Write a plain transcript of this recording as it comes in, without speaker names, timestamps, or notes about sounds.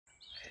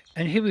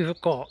And here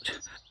we've got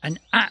an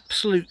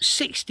absolute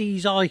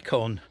 60s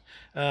icon.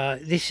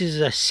 This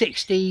is a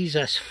 60s,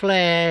 as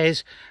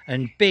flares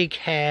and big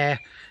hair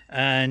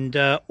and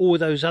all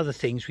those other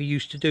things we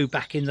used to do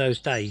back in those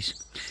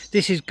days.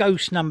 This is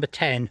Ghost number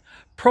 10,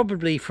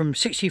 probably from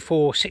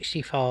 64,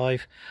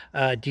 65,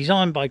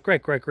 designed by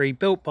Greg Gregory,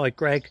 built by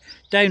Greg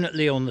down at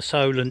Leon the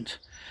Solent.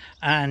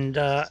 And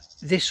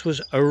this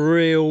was a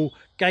real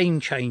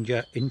game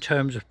changer in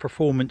terms of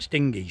performance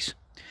dinghies.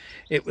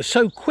 It was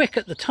so quick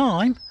at the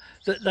time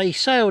that they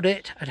sailed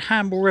it at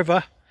Hamble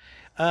River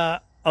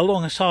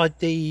alongside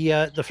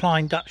the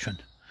Flying Dutchman.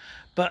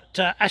 But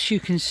as you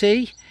can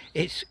see,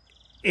 it's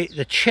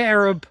the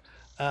Cherub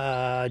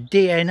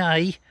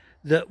DNA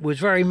that was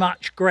very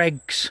much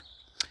Greg's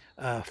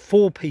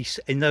four-piece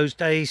in those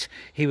days.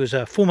 He was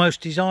a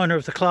foremost designer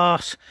of the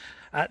class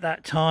at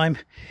that time.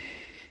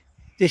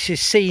 This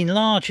is seen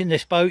large in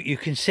this boat. You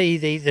can see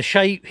the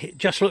shape. It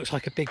just looks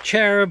like a big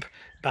cherub,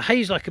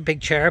 behaves like a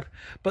big cherub.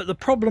 But the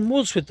problem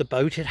was with the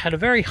boat, it had a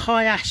very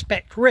high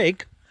aspect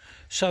rig.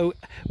 So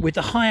with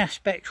the high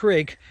aspect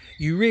rig,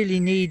 you really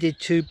needed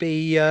to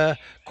be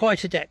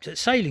quite adept at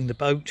sailing the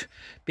boat,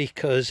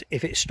 because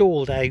if it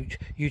stalled out,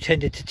 you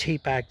tended to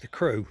teabag the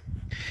crew.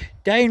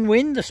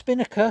 Downwind, the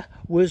spinnaker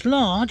was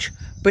large,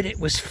 but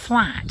it was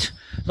flat,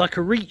 like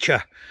a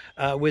reacher,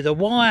 with a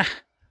wire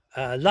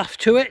luff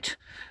to it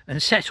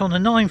and set on a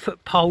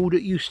 9-foot pole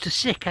that used to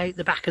stick out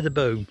the back of the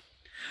boom.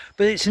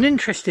 But it's an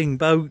interesting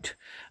boat,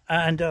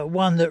 and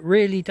one that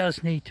really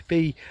does need to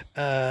be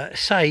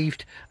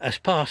saved as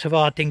part of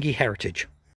our dinghy heritage.